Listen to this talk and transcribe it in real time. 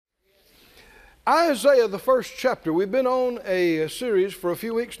Isaiah, the first chapter. We've been on a series for a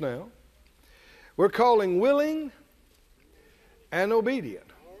few weeks now. We're calling Willing and Obedient.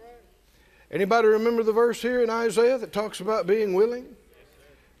 Anybody remember the verse here in Isaiah that talks about being willing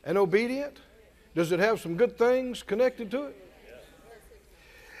and obedient? Does it have some good things connected to it?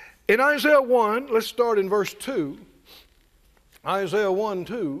 In Isaiah 1, let's start in verse 2. Isaiah 1,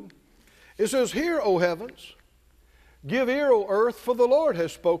 2. It says, "Hear, O heavens, give ear, O earth, for the Lord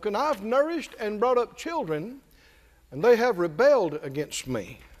has spoken. I've nourished and brought up children, and they have rebelled against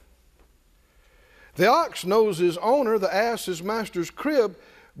me. The ox knows his owner, the ass his master's crib,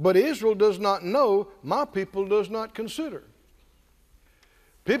 but Israel does not know, my people does not consider."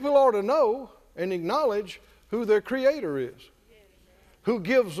 People ought to know and acknowledge who their Creator is, who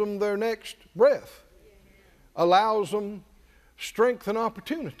gives them their next breath, allows them strength and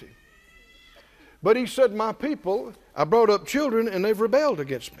opportunity. But he said, my people, I brought up children and they've rebelled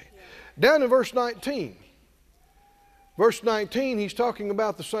against me. Down in verse 19. Verse 19, he's talking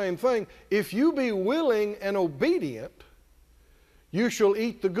about the same thing. If you be willing and obedient, you shall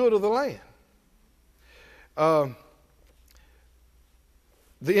eat the good of the land.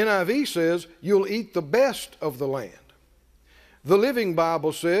 The NIV says, you'll eat the best of the land. The Living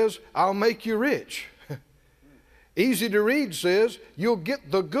Bible says, I'll make you rich. Easy to Read says, you'll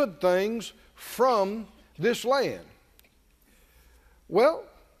get the good things from this land. Well,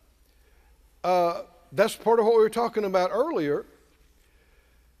 that's part of what we were talking about earlier.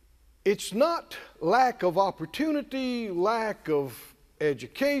 It's not lack of opportunity, lack of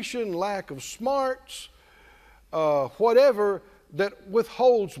education, lack of smarts, whatever that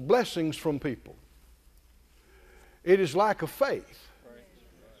withholds blessings from people. It is lack of faith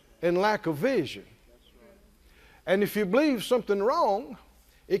and lack of vision. And if you believe something wrong,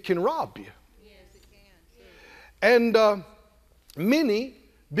 it can rob you. And many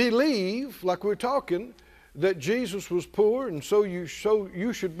believe, like we're talking, that Jesus was poor, and so you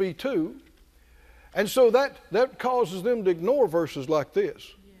should be too. And so that causes them to ignore verses like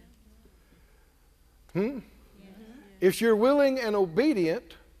this. If you're willing and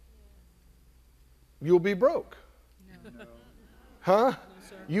obedient, you'll be broke. Huh?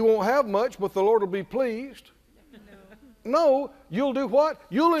 You won't have much, but the Lord will be pleased. No, you'll do what?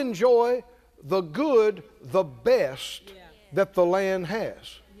 You'll enjoy the good, the best that the land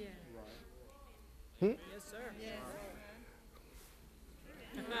has. Yes, sir.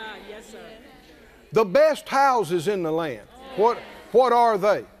 Yes, sir. The best houses in the land. What are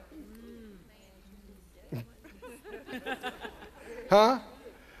they? Huh?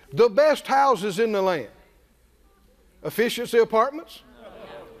 The best houses in the land. Efficiency apartments?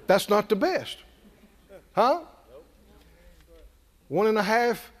 That's not the best. Huh?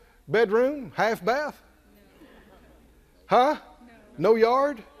 1.5 bedroom, half bath? Huh? No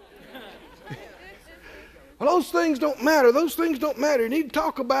yard? Well, those things don't matter. Those things don't matter. You need to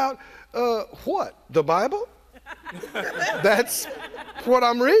talk about what? The Bible? That's what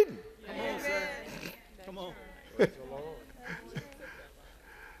I'm reading. Come on. That's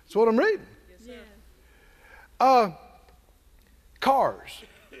what I'm reading. Cars.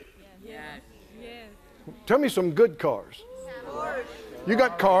 Tell me some good cars. You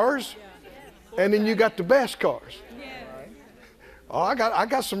got cars, and then you got the best cars. Oh, I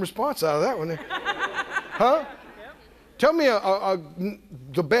got some response out of that one. Huh? Tell me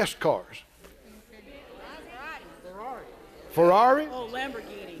the best cars. Ferrari? Oh,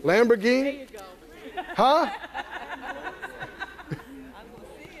 Lamborghini. Lamborghini? There you go. Huh?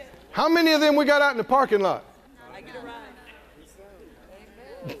 How many of them we got out in the parking lot? I get a ride.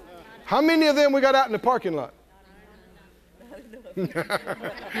 How many of them we got out in the parking lot?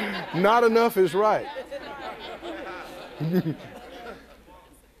 Not enough is right.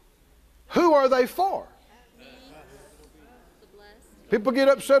 Who are they for? People get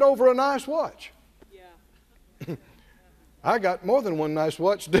upset over a nice watch. I got more than one nice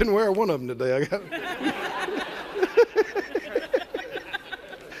watch. Didn't wear one of them today. I got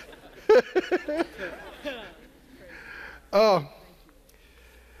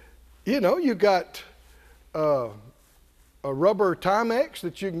you got a rubber Timex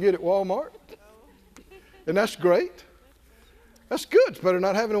that you can get at Walmart, and that's great. That's good. It's better than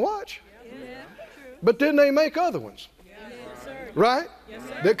not having a watch. But then they make other ones, right?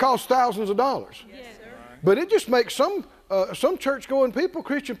 That cost thousands of dollars. But it just makes some church-going people,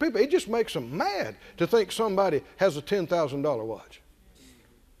 Christian people, it just makes them mad to think somebody has a $10,000 watch.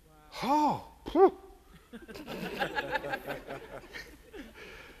 Oh,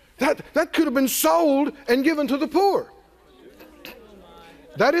 that could have been sold and given to the poor.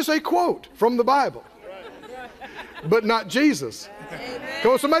 That is a quote from the Bible, but not Jesus. Amen.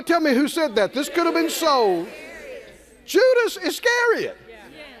 Come on, somebody tell me who said that. This could have been sold. Judas Iscariot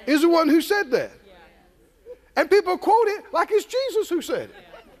is the one who said that. And people quote it like it's Jesus who said it.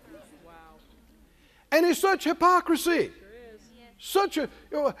 And it's such hypocrisy. Such a,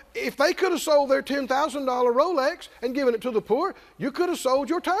 if they could have sold their $10,000 Rolex and given it to the poor, you could have sold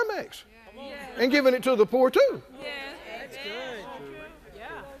your Timex and given it to the poor too. That's good.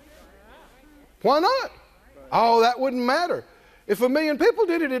 Why not? Oh, that wouldn't matter. If 1 million people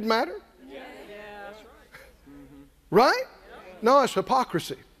did it, it'd matter. Right? No, it's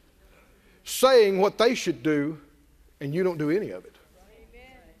hypocrisy. Saying what they should do and you don't do any of it.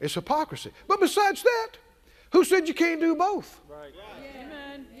 It's hypocrisy. But besides that, who said you can't do both?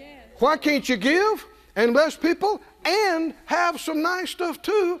 Why can't you give and bless people and have some nice stuff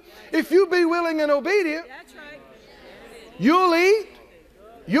too? If you be willing and obedient, you'll eat,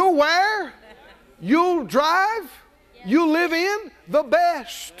 you'll wear, you'll drive, you'll live in the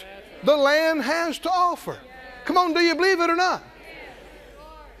best the land has to offer. Come on, do you believe it or not?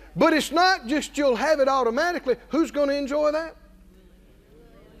 But it's not just you'll have it automatically. Who's going to enjoy that?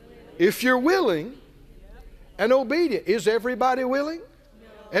 If you're willing and obedient. Is everybody willing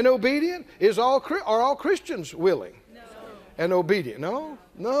and obedient? Are all Christians willing and obedient? No,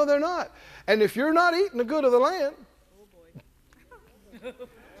 they're not. And if you're not eating the good of the land,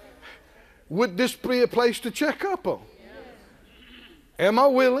 would this be a place to check up on? Am I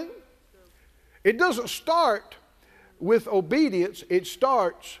willing? It doesn't start with obedience, it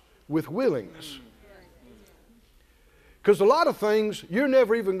starts with willingness. Because a lot of things you're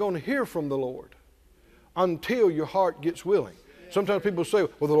never even going to hear from the Lord until your heart gets willing. Sometimes people say,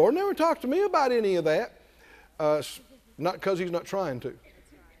 well, the Lord never talked to me about any of that. Not because He's not trying to.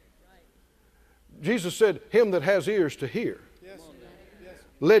 Jesus said, him that has ears to hear,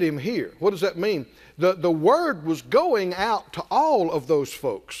 let him hear. What does that mean? The word was going out to all of those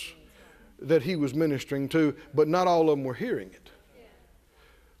folks that He was ministering to, but not all of them were hearing it.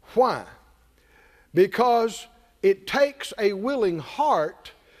 Why? Because it takes a willing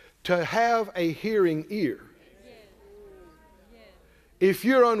heart to have a hearing ear. If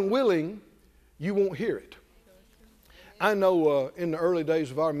you're unwilling, you won't hear it. I know in the early days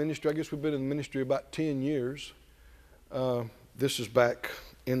of our ministry, I guess we've been in the ministry about 10 years. This is back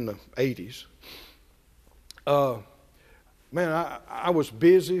in the 80s. Man, I was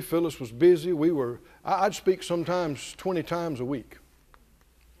busy. Phyllis was busy. I'd speak sometimes 20 times a week.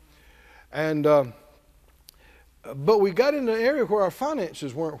 And but we got in an area where our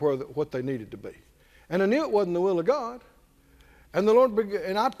finances weren't what they needed to be. And I knew it wasn't the will of God. And the Lord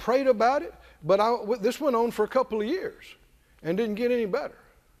and I prayed about it, but this went on for a couple of years and didn't get any better.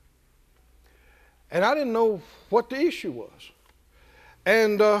 And I didn't know what the issue was.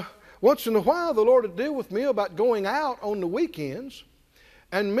 And once in a while, the Lord would deal with me about going out on the weekends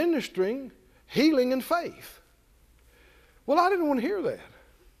and ministering healing and faith. Well, I didn't want to hear that.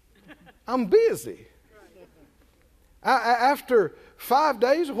 I'm busy. After 5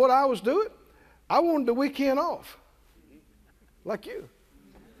 days of what I was doing, I wanted the weekend off. Like you.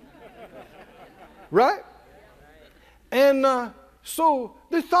 Right? And so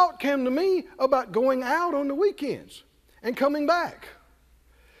the thought came to me about going out on the weekends and coming back.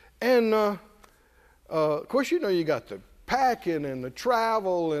 And of course, you know, you got the packing and the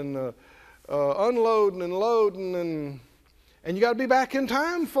travel and the unloading and loading, and you got to be back in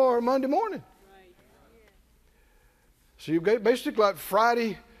time for Monday morning. So you basically like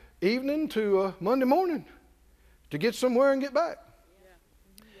Friday evening to Monday morning to get somewhere and get back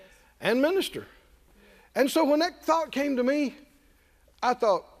and minister. And so when that thought came to me, I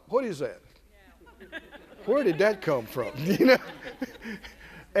thought, what is that? Where did that come from? You know?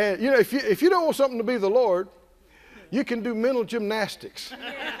 And you know, if you don't want something to be the Lord, you can do mental gymnastics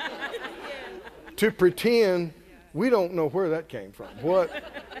to pretend we don't know where that came from. What?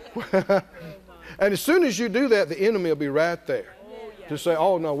 And as soon as you do that, the enemy will be right there to say,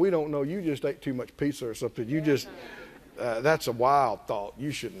 oh no, we don't know. You just ate too much pizza or something. You just, that's a wild thought.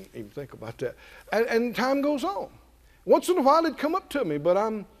 You shouldn't even think about that. And time goes on. Once in a while it'd come up to me, but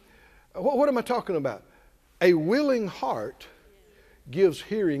what am I talking about? A willing heart gives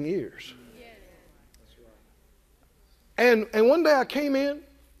hearing ears. And one day I came in.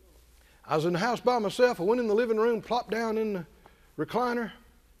 I was in the house by myself. I went in the living room, plopped down in the recliner.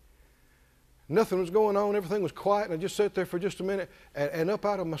 Nothing was going on. Everything was quiet. And I just sat there for just a minute. And up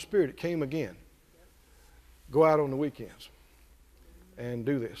out of my spirit it came again. Go out on the weekends and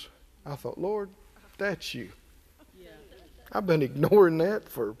do this. I thought, Lord, that's you. I've been ignoring that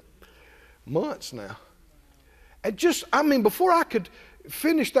for months now. And before I could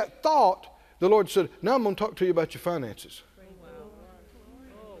finish that thought, the Lord said, now I'm going to talk to you about your finances.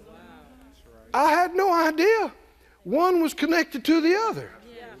 I had no idea one was connected to the other.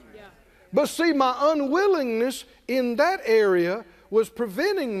 But see, my unwillingness in that area was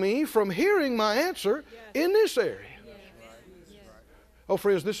preventing me from hearing my answer in this area. Oh,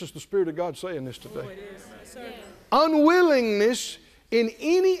 friends, this is the Spirit of God saying this today. Unwillingness in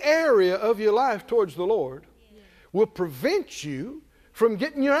any area of your life towards the Lord will prevent you from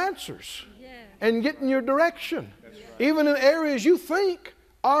getting your answers and getting your direction, even in areas you think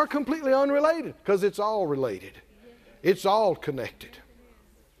are completely unrelated, because it's all related. It's all connected.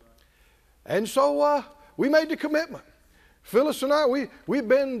 And so we made the commitment. Phyllis and I, we've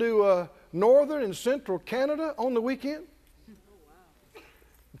been to northern and central Canada on the weekend.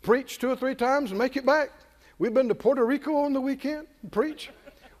 Preach 2 or 3 times and make it back. We've been to Puerto Rico on the weekend and preach.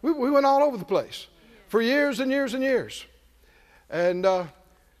 We went all over the place for years and years and years. And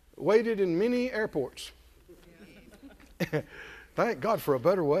waited in many airports. Thank God for a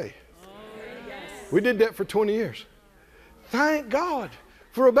better way. We did that for 20 years. Thank God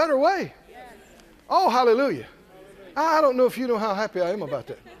for a better way. Oh, hallelujah. I don't know if you know how happy I am about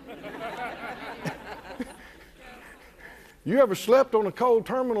that. You ever slept on a cold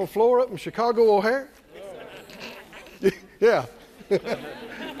terminal floor up in Chicago O'Hare? Yeah.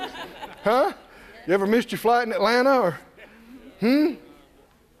 Huh? You ever missed your flight in Atlanta?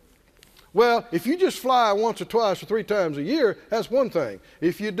 Well, if you just fly once or twice or 3 times a year, that's one thing.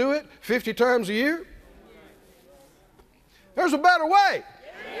 If you do it 50 times a year, there's a better way.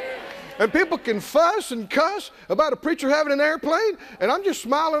 And people can fuss and cuss about a preacher having an airplane, and I'm just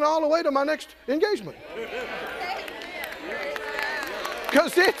smiling all the way to my next engagement.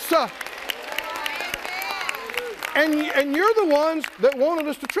 Because it's, and you're the ones that wanted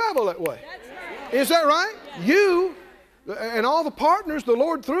us to travel that way. Is that right? You and all the partners the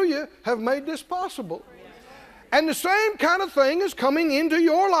Lord through you have made this possible. And the same kind of thing is coming into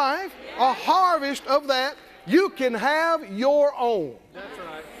your life, a harvest of that. You can have your own. That's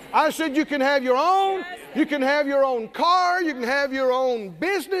right. I said you can have your own. You can have your own car. You can have your own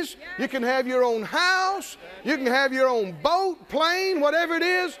business. You can have your own house. You can have your own boat, plane, whatever it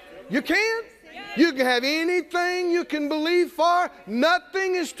is. You can. You can have anything you can believe for.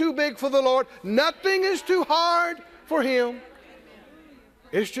 Nothing is too big for the Lord. Nothing is too hard for Him.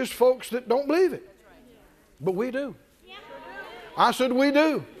 It's just folks that don't believe it. But we do. I said we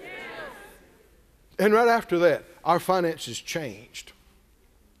do. And right after that, our finances changed.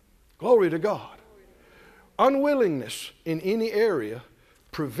 Glory to God. Unwillingness in any area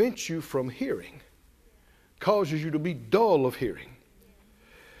prevents you from hearing, causes you to be dull of hearing.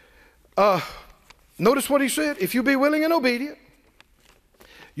 Notice what he said. If you be willing and obedient,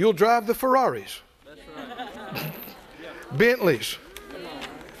 you'll drive the Ferraris, Bentleys,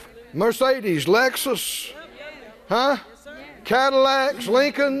 Mercedes, Lexus, Cadillacs,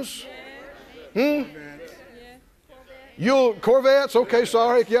 Lincolns, Corvettes, okay,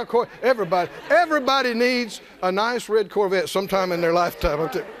 sorry. Yeah, everybody needs a nice red Corvette sometime in their lifetime.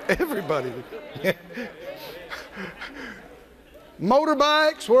 Everybody.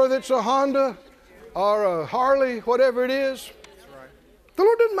 Motorbikes, whether it's a Honda or a Harley, whatever it is. The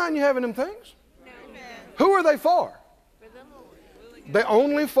Lord doesn't mind you having them things. Who are they for? They're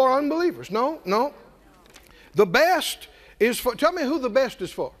only for unbelievers. No. The best is for, tell me who the best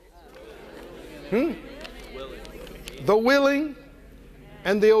is for. The willing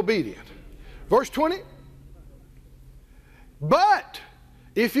and the obedient. Verse 20. But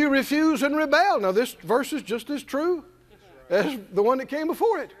if you refuse and rebel, now this verse is just as true as the one that came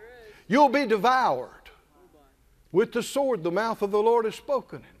before it. You'll be devoured with the sword the mouth of the Lord has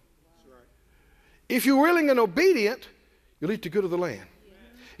spoken. If you're willing and obedient, you'll eat the good of the land.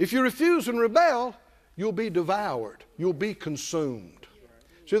 If you refuse and rebel, you'll be devoured. You'll be consumed.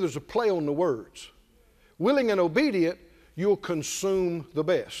 See, there's a play on the words. Willing and obedient, you'll consume the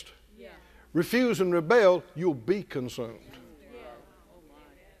best. Refuse and rebel, you'll be consumed.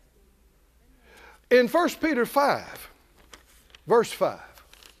 In 1 Peter 5, verse 5.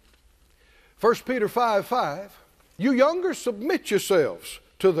 1 Peter 5:5, you younger, submit yourselves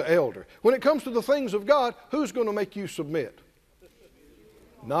to the elder. When it comes to the things of God, who's going to make you submit?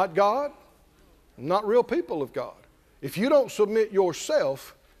 Not God, not real people of God. If you don't submit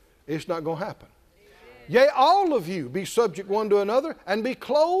yourself, it's not going to happen. Yea, all of you be subject one to another, and be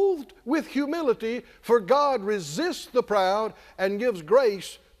clothed with humility, for God resists the proud and gives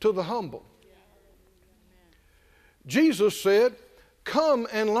grace to the humble. Jesus said, come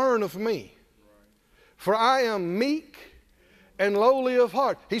and learn of me, for I am meek and lowly of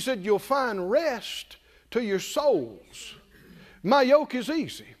heart. He said, you'll find rest to your souls. My yoke is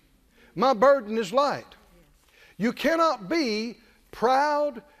easy. My burden is light. You cannot be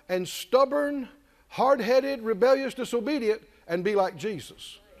proud and stubborn, hard-headed, rebellious, disobedient, and be like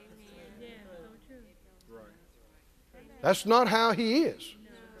Jesus. That's not how he is.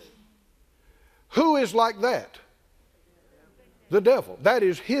 Who is like that? The devil. That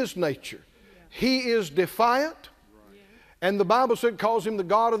is his nature. He is defiant. And the Bible said calls him the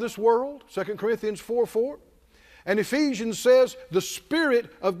God of this world. 2 Corinthians 4:4. And Ephesians says the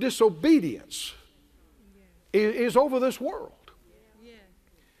spirit of disobedience is over this world.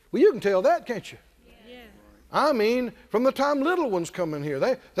 Well, you can tell that, can't you? I mean, from the time little ones come in here,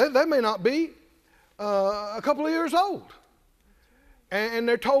 they may not be a couple of years old. And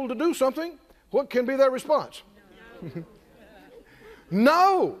they're told to do something. What can be their response?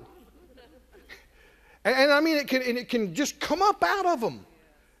 No. And I mean, it can just come up out of them.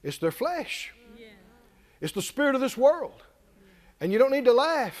 It's their flesh. It's the spirit of this world. And you don't need to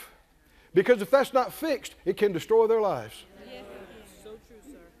laugh. Because if that's not fixed, it can destroy their lives. So true,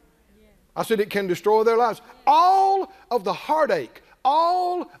 sir. I said it can destroy their lives. All of the heartache,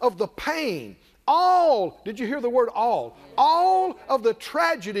 all of the pain, did you hear the word all? All of the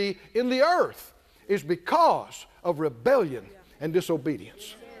tragedy in the earth is because of rebellion and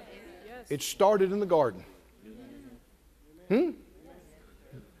disobedience. It started in the garden.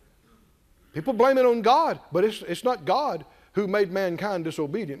 People blame it on God, but it's not God who made mankind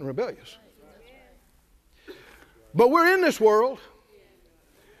disobedient and rebellious. But we're in this world,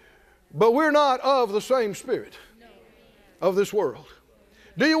 but we're not of the same spirit of this world.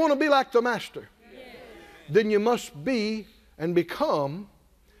 Do you want to be like the Master? Then you must be and become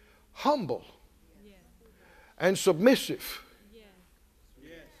humble and submissive.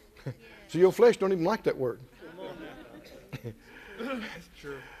 So your flesh don't even like that word.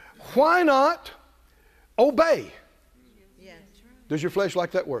 Why not obey? Does your flesh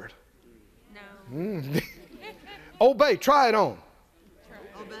like that word? No. Obey. Try it on.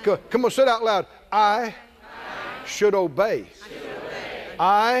 Good. Come on, say it out loud. I should obey.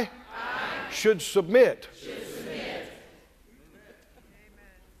 I should submit.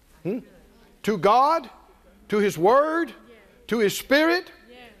 To God, to His Word, to His Spirit,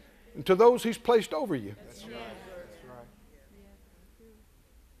 and to those He's placed over you.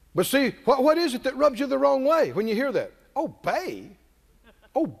 But see, what is it that rubs you the wrong way when you hear that? Obey?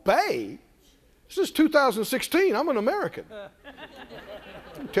 Obey? This is 2016. I'm an American.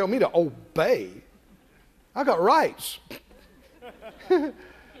 Don't tell me to obey. I got rights.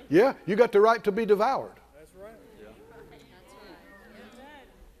 Yeah, you got the right to be devoured. That's right.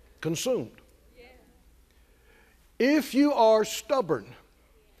 Consumed. If you are stubborn,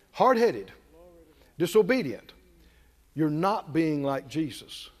 hard-headed, disobedient, you're not being like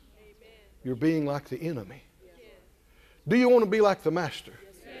Jesus. You're being like the enemy. Do you want to be like the Master?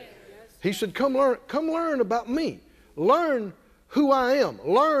 He said, come learn about me. Learn who I am.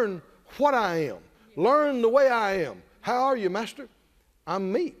 Learn what I am. Learn the way I am. How are you, Master?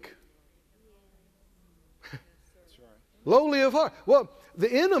 I'm meek. Lowly of heart. Well,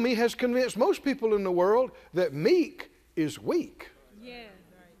 the enemy has convinced most people in the world that meek is weak.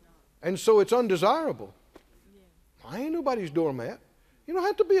 And so it's undesirable. I ain't nobody's doormat. You don't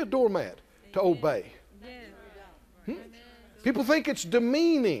have to be a doormat to obey. People think it's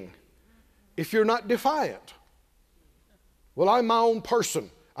demeaning if you're not defiant. Well, I'm my own person.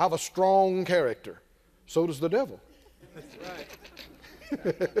 I have a strong character. So does the devil. That's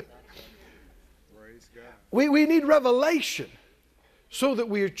right. We need revelation so that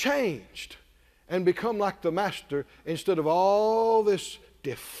we are changed and become like the Master instead of all this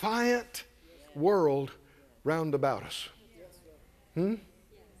defiant world round about us.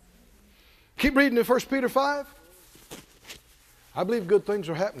 Keep reading in 1 Peter 5. I believe good things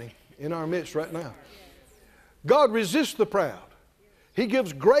are happening in our midst right now. God resists the proud. He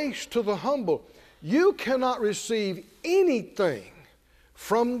gives grace to the humble. You cannot receive anything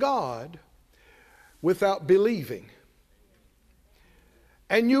from God without believing.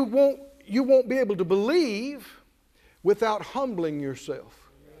 And you won't be able to believe without humbling yourself.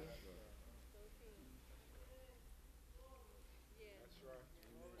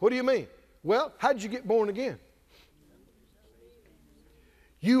 What do you mean? Well, how did you get born again?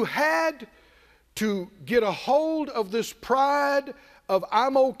 You had to get a hold of this pride of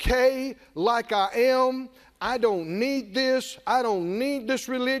I'm okay like I am. I don't need this. I don't need this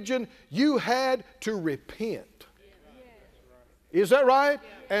religion. You had to repent. Is that right?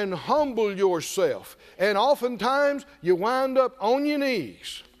 And humble yourself. And oftentimes you wind up on your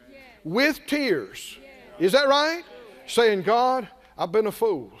knees with tears. Is that right? Saying, God, I've been a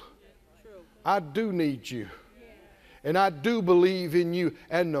fool. I do need you. And I do believe in you.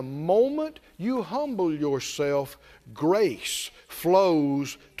 And the moment you humble yourself, grace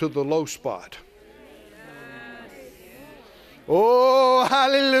flows to the low spot. Oh,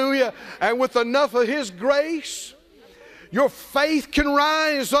 hallelujah. And with enough of His grace, your faith can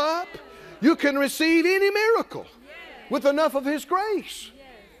rise up. You can receive any miracle with enough of His grace.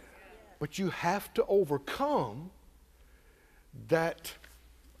 But you have to overcome that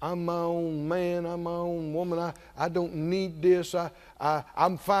I'm my own man, I'm my own woman, I don't need this,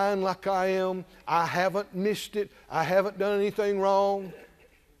 I'm fine like I am, I haven't missed it, I haven't done anything wrong.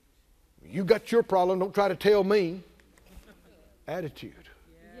 You got your problem, don't try to tell me. Attitude,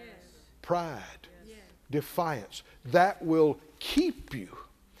 pride, defiance, that will keep you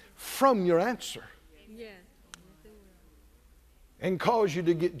from your answer and cause you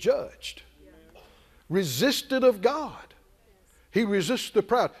to get judged. Resisted of God. He resists the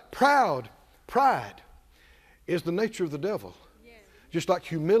proud. Pride is the nature of the devil. Just like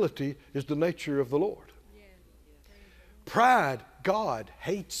humility is the nature of the Lord. Pride, God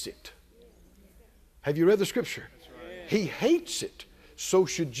hates it. Have you read the scripture? He hates it. So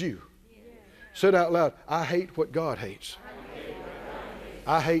should you. Say it out loud. I hate what God hates.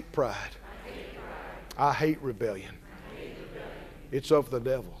 I hate pride. I hate rebellion. It's of the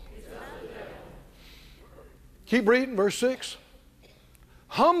devil. Keep reading, verse 6.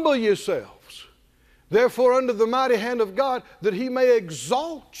 Humble yourselves, therefore, under the mighty hand of God, that He may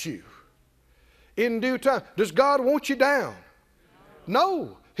exalt you in due time. Does God want you down?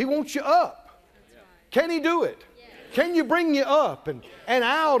 No, He wants you up. Can He do it? Can you bring you up and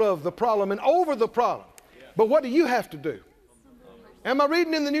out of the problem and over the problem? But what do you have to do? Am I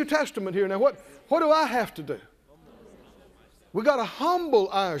reading in the New Testament here now? What do I have to do? We've got to humble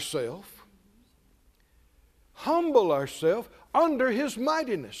ourselves under His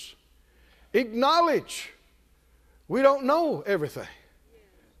mightiness. Acknowledge we don't know everything.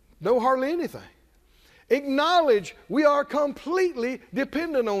 Know hardly anything. Acknowledge we are completely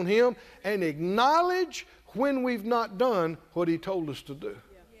dependent on Him, and acknowledge when we've not done what He told us to do.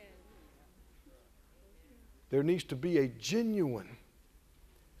 There needs to be a genuine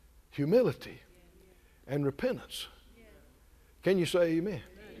humility and repentance. Can you say amen?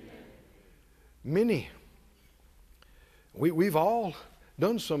 Many, we've all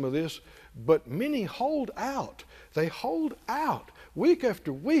done some of this, but many hold out. They hold out week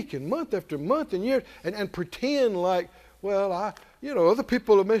after week and month after month and year and pretend like, well, other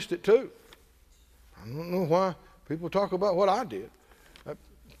people have missed it too. I don't know why people talk about what I did.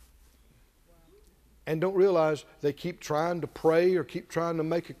 And don't realize they keep trying to pray or keep trying to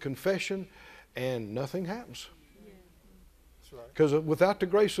make a confession and nothing happens. Because without the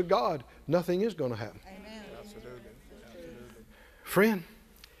grace of God, nothing is going to happen. Amen. Friend,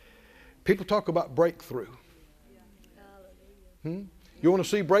 people talk about breakthrough. You want to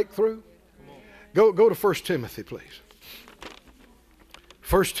see breakthrough? Go to 1 Timothy, please.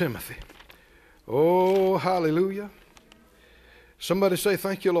 1 Timothy. Oh, hallelujah. Somebody say,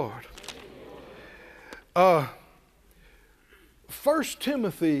 thank you, Lord. 1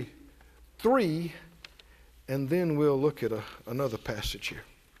 Timothy 3, and then we'll look at another passage here.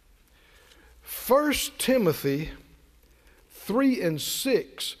 1 Timothy 3 and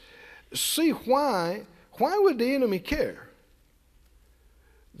 6. See why would the enemy care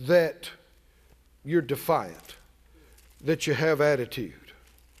that you're defiant, that you have attitude?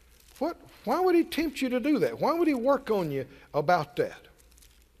 Why would he tempt you to do that? Why would he work on you about that?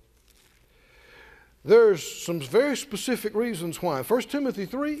 There's some very specific reasons why. 1 Timothy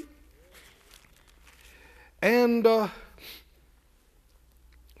 3 and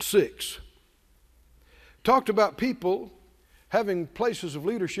 6 talked about people having places of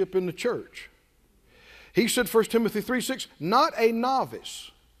leadership in the church. He said, 1 Timothy 3:6, not a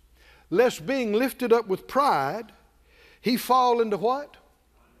novice, lest being lifted up with pride, he fall into what?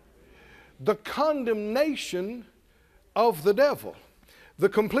 The condemnation of the devil. The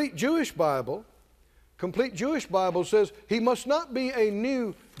complete Jewish Bible says he must not be a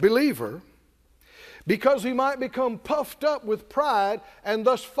new believer, because he might become puffed up with pride and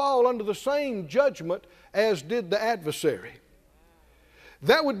thus fall under the same judgment as did the adversary.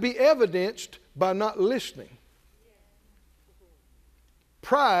 That would be evidenced by not listening.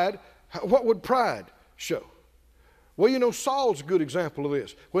 Pride, what would pride show? Well, Saul's a good example of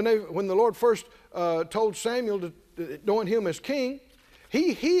this. When the Lord first told Samuel to anoint him as king,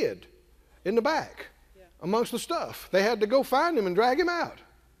 he hid in the back amongst the stuff. They had to go find him and drag him out.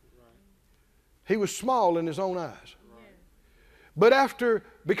 He was small in his own eyes. But after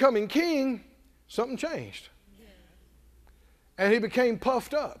becoming king, something changed. And he became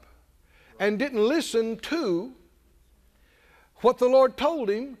puffed up and didn't listen to what the Lord told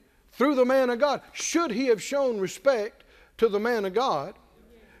him through the man of God. Should he have shown respect to the man of God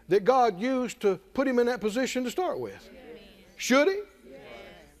that God used to put him in that position to start with? Should he?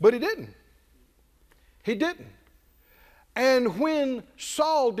 But he didn't. He didn't. And when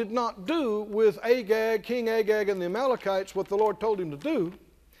Saul did not do with Agag, King Agag and the Amalekites what the Lord told him to do,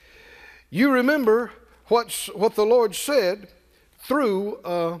 you remember what the Lord said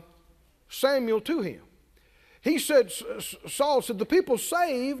through Samuel to him. He said, Saul said, the people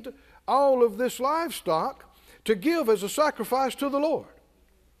saved all of this livestock to give as a sacrifice to the Lord.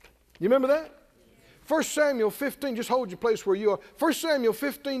 You remember that? 1 Samuel 15, just hold your place where you are. 1 Samuel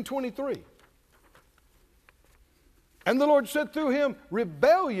 15:23. And the Lord said through him,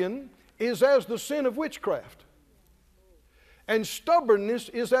 rebellion is as the sin of witchcraft, and stubbornness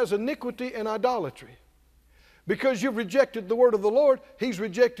is as iniquity and idolatry. Because you've rejected the word of the Lord, he's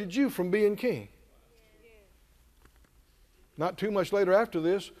rejected you from being king. Not too much later after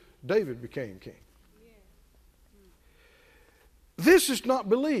this, David became king. This is not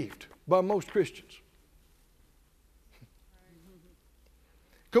believed by most Christians.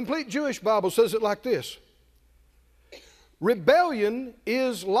 Complete Jewish Bible says it like this. Rebellion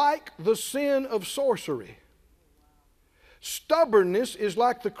is like the sin of sorcery. Stubbornness is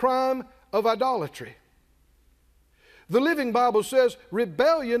like the crime of idolatry. The Living Bible says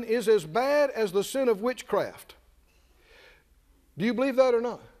rebellion is as bad as the sin of witchcraft. Do you believe that or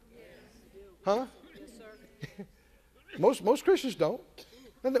not? Yes. Huh? Yes, sir. Most Christians don't.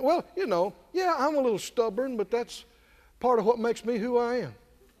 And well, you know, yeah, I'm a little stubborn, but that's part of what makes me who I am.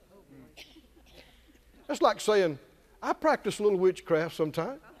 That's like saying, I practice a little witchcraft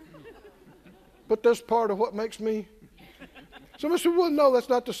sometimes, but that's part of what makes me. Somebody said, well, no, that's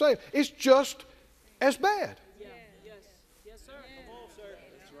not the same. It's just as bad. Yeah. Yes. Yes, sir. Come on, sir.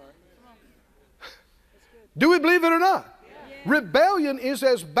 That's right. Do we believe it or not? Yeah. Rebellion is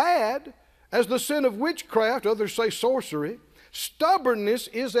as bad as the sin of witchcraft, others say sorcery. Stubbornness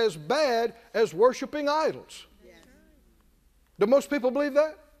is as bad as worshiping idols. Yes. Do most people believe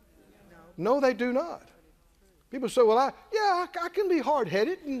that? No, they do not. People say, well, I can be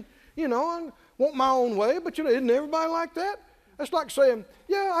hard-headed and, you know, I want my own way, but, you know, isn't everybody like that? That's like saying,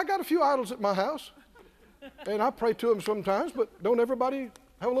 yeah, I got a few idols at my house, and I pray to them sometimes, but don't everybody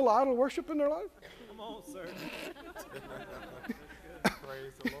have a little idol worship in their life? Come on, sir.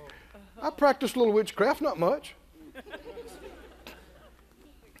 Praise the Lord. I practice a little witchcraft, not much.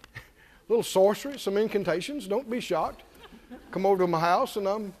 Little sorcery, some incantations, don't be shocked. Come over to my house and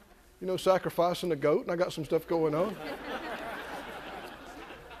I'm, you know, sacrificing a goat and I got some stuff going on.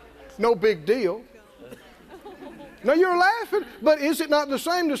 No big deal. Now you're laughing, but is it not the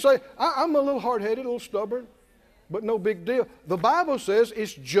same to say, I'm a little hard-headed, a little stubborn, but no big deal? The Bible says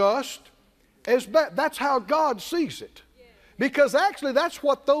it's just as bad. That's how God sees it. Because actually that's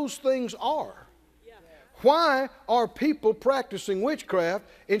what those things are. Why are people practicing witchcraft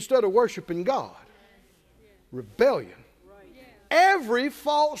instead of worshiping God? Rebellion. Every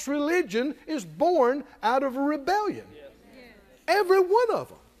false religion is born out of a rebellion. Every one of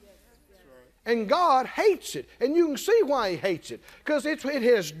them. And God hates it. And you can see why He hates it. Because it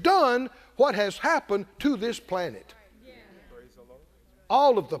has done what has happened to this planet.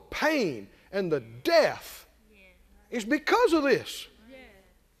 All of the pain and the death is because of this.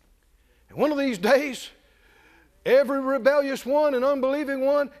 And one of these days, every rebellious one and unbelieving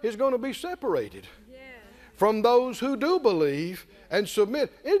one is going to be separated from those who do believe and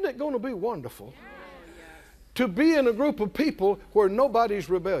submit. Isn't it going to be wonderful to be in a group of people where nobody's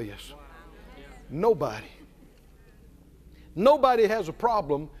rebellious? Nobody. Nobody has a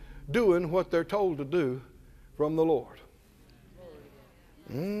problem doing what they're told to do from the Lord.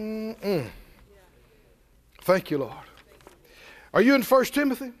 Thank you, Lord. Are you in 1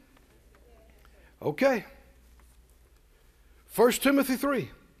 Timothy? Okay. 1 Timothy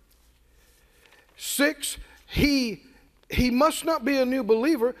 3:6. He must not be a new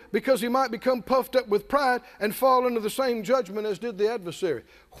believer because he might become puffed up with pride and fall into the same judgment as did the adversary.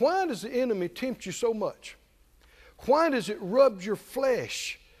 Why does the enemy tempt you so much? Why does it rub your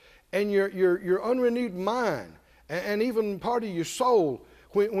flesh and your unrenewed mind and even part of your soul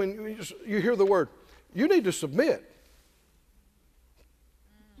when you hear the word? You need to submit.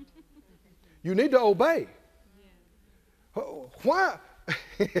 You need to obey. Why?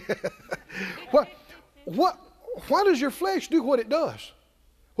 Why does your flesh do what it does?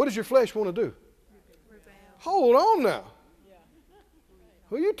 What does your flesh want to do? Rebel. Hold on now.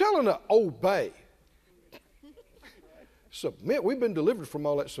 Who are you telling to obey? Submit. We've been delivered from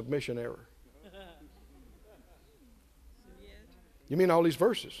all that submission error. You mean all these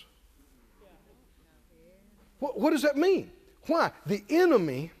verses? What does that mean? Why? The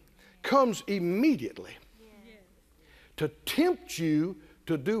enemy comes immediately to tempt you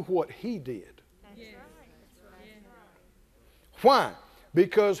to do what he did. Why?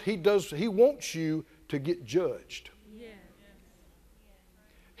 Because he wants you to get judged.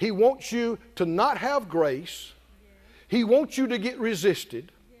 He wants you to not have grace. He wants you to get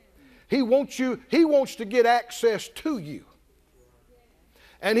resisted. He wants to get access to you.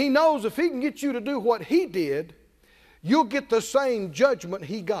 And he knows if he can get you to do what he did, you'll get the same judgment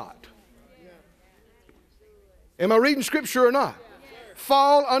he got. Am I reading Scripture or not?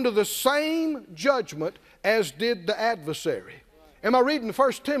 Fall under the same judgment as did the adversary. Am I reading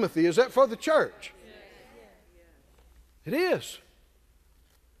 1 Timothy? Is that for the church? It is.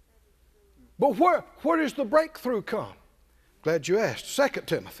 But where does the breakthrough come? Glad you asked. 2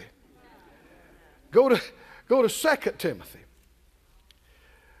 Timothy. Go to 2 Timothy.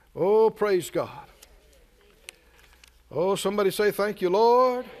 Oh, praise God. Oh, somebody say, thank you,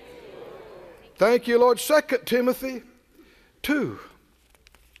 Lord. Thank you, Lord. 2 Timothy 2.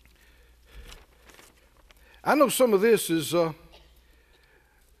 I know some of this is,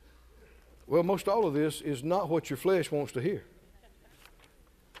 most all of this is not what your flesh wants to hear.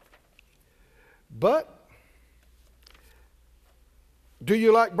 But, do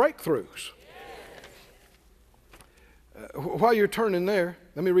you like breakthroughs? While you're turning there,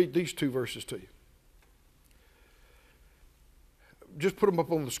 let me read these 2 verses to you. Just put them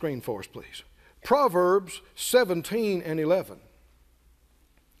up on the screen for us, please. Proverbs 17 and 11.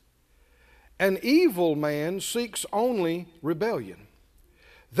 An evil man seeks only rebellion.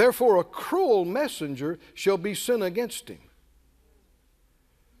 Therefore a cruel messenger shall be sent against him.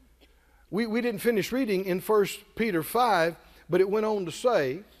 We didn't finish reading in 1 Peter 5, but it went on to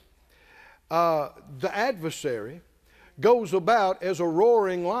say, the adversary goes about as a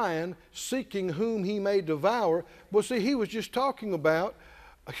roaring lion seeking whom he may devour. Well, see, he was just talking about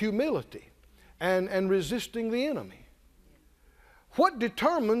humility and resisting the enemy. What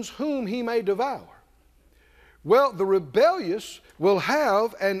determines whom he may devour? Well, the rebellious will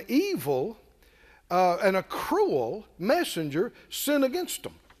have an evil and a cruel messenger sent against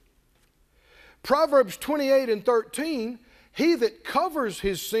them. Proverbs 28 and 13, he that covers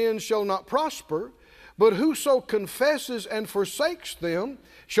his sins shall not prosper, but whoso confesses and forsakes them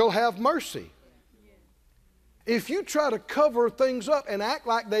shall have mercy. If you try to cover things up and act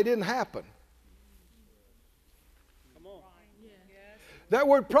like they didn't happen, that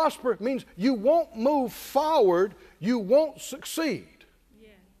word prosper means you won't move forward, you won't succeed.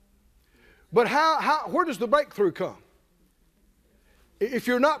 But where does the breakthrough come? If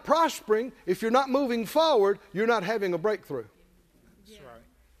you're not prospering, if you're not moving forward, you're not having a breakthrough. That's right.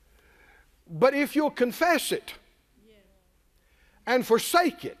 But if you'll confess it and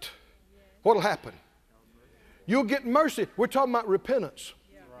forsake it, what will happen? You'll get mercy. We're talking about repentance.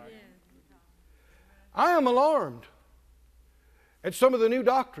 I am alarmed at some of the new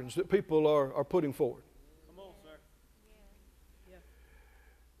doctrines that people are putting forward. Come on, sir.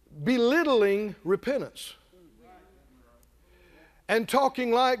 Belittling repentance. And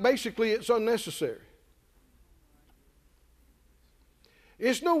talking like basically it's unnecessary.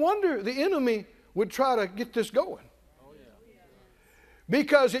 It's no wonder the enemy would try to get this going.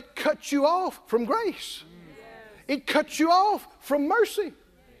 Because it cuts you off from grace. It cuts you off from mercy.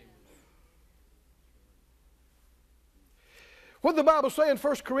 What did the Bible say in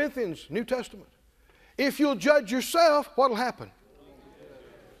 1 Corinthians, New Testament? If you'll judge yourself, what will happen?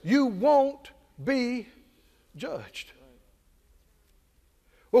 You won't be judged.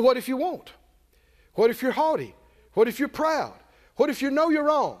 Well, what if you won't? What if you're haughty? What if you're proud? What if you know you're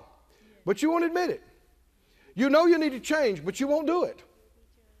wrong, but you won't admit it? You know you need to change, but you won't do it.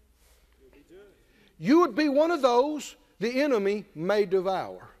 You would be one of those the enemy may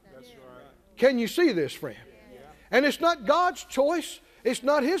devour. That's right. Can you see this, friend? And it's not God's choice. It's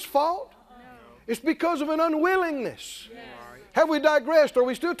not His fault. It's because of an unwillingness. Have we digressed? Are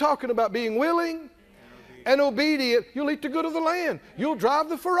we still talking about being willing and obedient? You'll eat the good of the land. You'll drive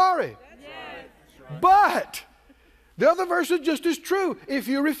the Ferrari. But the other verse is just as true. If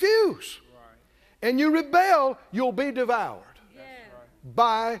you refuse and you rebel, you'll be devoured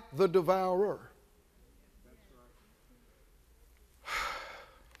by the devourer.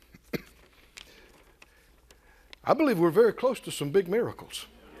 I believe we're very close to some big miracles.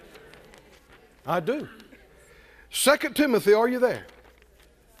 I do. 2 Timothy, are you there?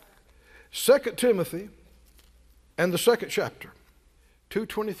 2 Timothy and the 2nd chapter,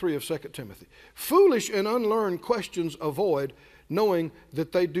 2:23 of 2 Timothy. Foolish and unlearned questions avoid, knowing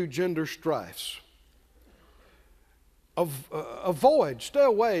that they do gender strifes. Avoid, stay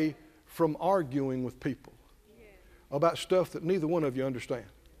away from arguing with people. about stuff that neither one of you understand.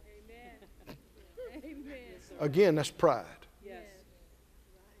 Amen. Again, that's pride. Yes.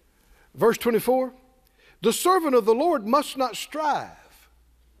 Verse 24, the servant of the Lord must not strive,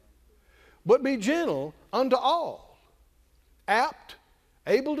 but be gentle unto all, apt,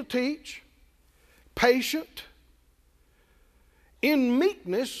 able to teach, patient, in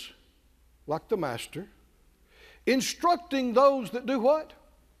meekness, like the master, instructing those that do what?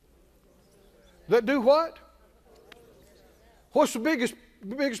 That do what? What's the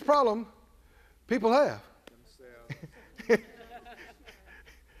biggest problem people have?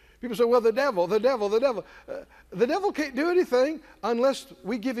 People say, well, the devil. The devil can't do anything unless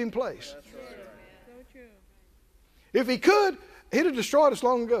we give him place. So true. If he could, he'd have destroyed us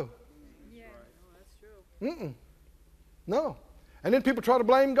long ago. Yeah. That's true. No. And then people try to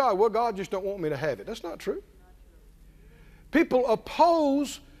blame God. Well, God just don't want me to have it. That's not true. People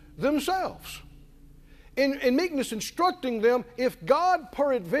oppose themselves. In meekness, instructing them, if God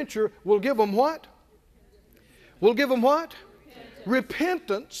peradventure will give them what? Will give them what?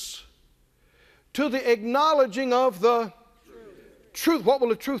 Repentance to the acknowledging of the truth. What will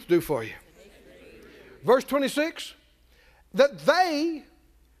the truth do for you? Verse 26, that they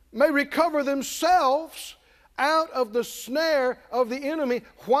may recover themselves out of the snare of the enemy.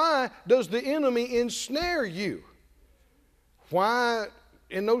 Why does the enemy ensnare you? Why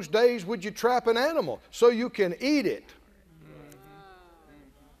in those days would you trap an animal? So you can eat it,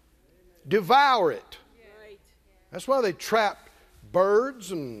 devour it. Right. That's why they trap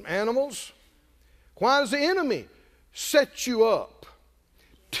birds and animals. Why does the enemy set you up,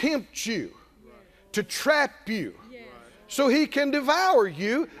 tempt you, to trap you, so he can devour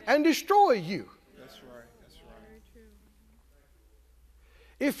you and destroy you? That's right. That's right. Very true.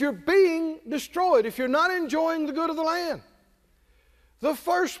 If you're being destroyed, if you're not enjoying the good of the land, the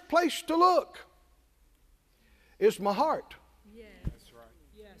first place to look is my heart. Yes. That's right.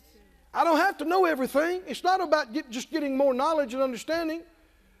 Yes. I don't have to know everything. It's not about just getting more knowledge and understanding.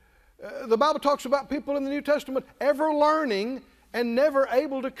 The Bible talks about people in the New Testament ever learning and never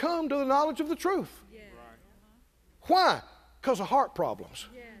able to come to the knowledge of the truth. Yes. Why? Because of heart problems.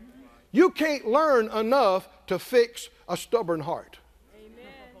 Yes. You can't learn enough to fix a stubborn heart. Amen.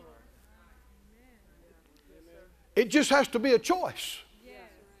 It just has to be a choice. Yes.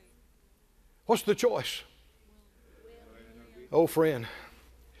 What's the choice? Oh, friend,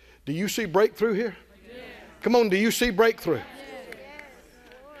 do you see breakthrough here? Come on, do you see breakthrough?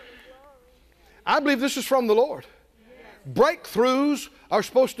 I believe this is from the Lord. Breakthroughs are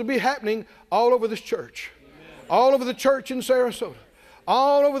supposed to be happening all over this church. All over the church in Sarasota.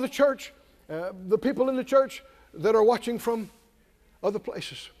 All over the church, the people in the church that are watching from other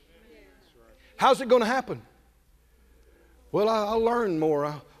places. How's it going to happen? Well, I'll learn more.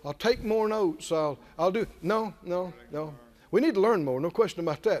 I'll take more notes. I'll do. No. We need to learn more, no question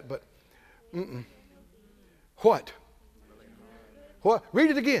about that. But what? What? Read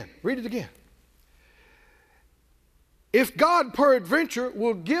it again. Read it again. If God peradventure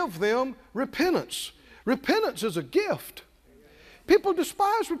will give them repentance. Repentance is a gift. People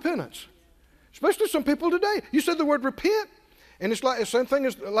despise repentance, especially some people today. You said the word repent, and it's like the same thing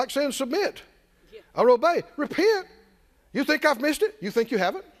as like saying submit or obey. Repent. You think I've missed it? You think you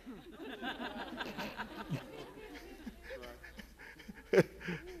haven't?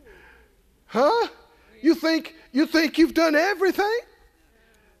 Huh? You think you've done everything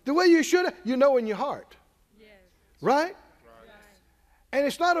the way you should have? You know in your heart. Yes. Right? And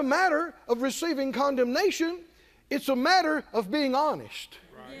it's not a matter of receiving condemnation. It's a matter of being honest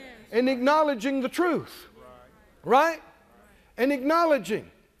and acknowledging the truth. Right? And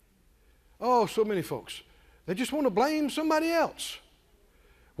acknowledging. Oh, so many folks. They just want to blame somebody else.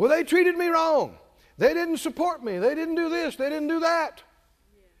 Well, they treated me wrong. They didn't support me. They didn't do this. They didn't do that.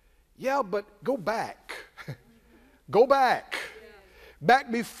 Yeah, but go back. Go back.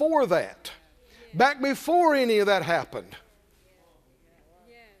 Back before that. Back before any of that happened.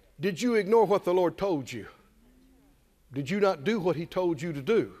 Did you ignore what the Lord told you? Did you not do what He told you to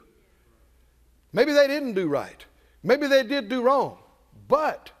do? Maybe they didn't do right. Maybe they did do wrong.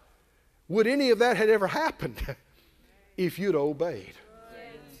 But would any of that had ever happened if you'd obeyed?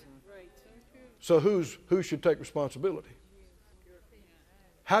 Right. So who should take responsibility?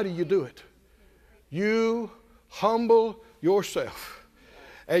 How do you do it? You humble yourself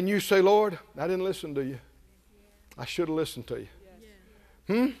and you say, Lord, I didn't listen to you. I should have listened to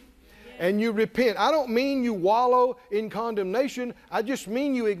you. And you repent. I don't mean you wallow in condemnation. I just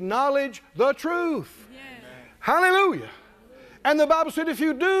mean you acknowledge the truth. Hallelujah. And the Bible said if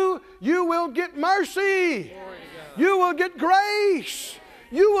you do, you will get mercy. You will get grace.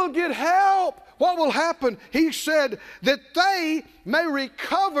 You will get help what will happen? He said that they may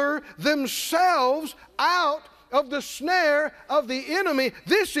recover themselves out of the snare of the enemy.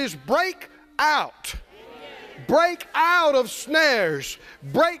 This is break out. Break out of snares.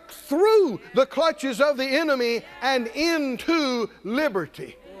 Break through the clutches of the enemy and into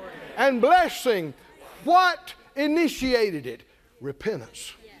liberty and blessing. What initiated it?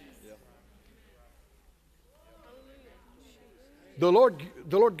 Repentance. The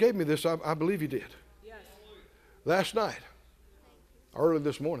Lord gave me this, I believe He did. Last night, early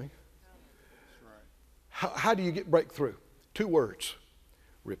this morning. How do you get breakthrough? 2 words.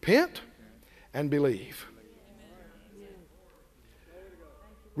 Repent and believe.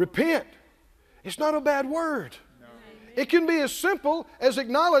 Repent. It's not a bad word. It can be as simple as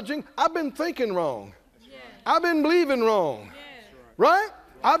acknowledging, I've been thinking wrong. I've been believing wrong. Right?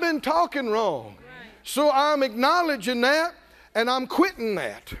 I've been talking wrong. So I'm acknowledging that and I'm quitting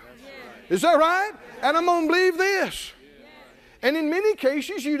that. Is that right? And I'm going to believe this. And in many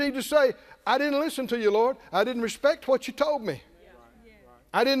cases you need to say, I didn't listen to you, Lord. I didn't respect what you told me.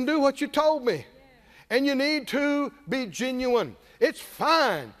 I didn't do what you told me. And you need to be genuine. It's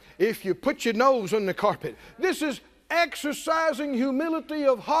fine if you put your nose on the carpet. This is exercising humility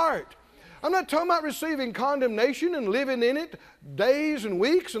of heart. I'm not talking about receiving condemnation and living in it days and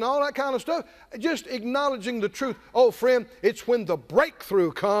weeks and all that kind of stuff. Just acknowledging the truth. Oh, friend, it's when the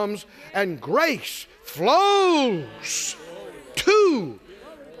breakthrough comes and grace flows to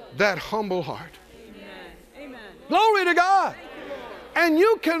that humble heart. Amen. Glory to God. And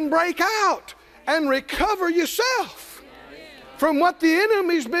you can break out and recover yourself from what the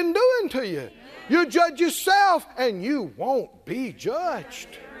enemy's been doing to you. You judge yourself and you won't be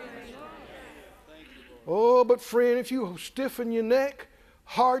judged. Oh, but friend, if you stiffen your neck,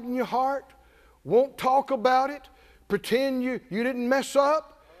 harden your heart, won't talk about it, pretend you didn't mess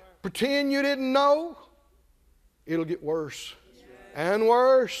up, pretend you didn't know, it'll get worse and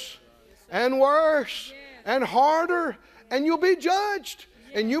worse and worse and harder, and you'll be judged.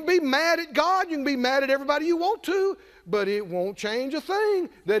 And you'll be mad at God. You can be mad at everybody you want to, but it won't change a thing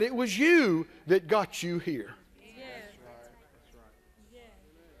that it was you that got you here.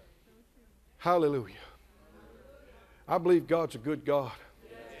 Hallelujah. I believe God's a good God.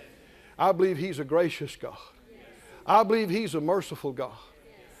 I believe He's a gracious God. I believe He's a merciful God.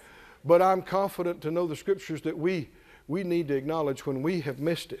 But I'm confident to know the Scriptures that we need to acknowledge when we have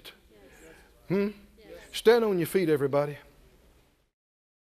missed it. Stand on your feet, everybody.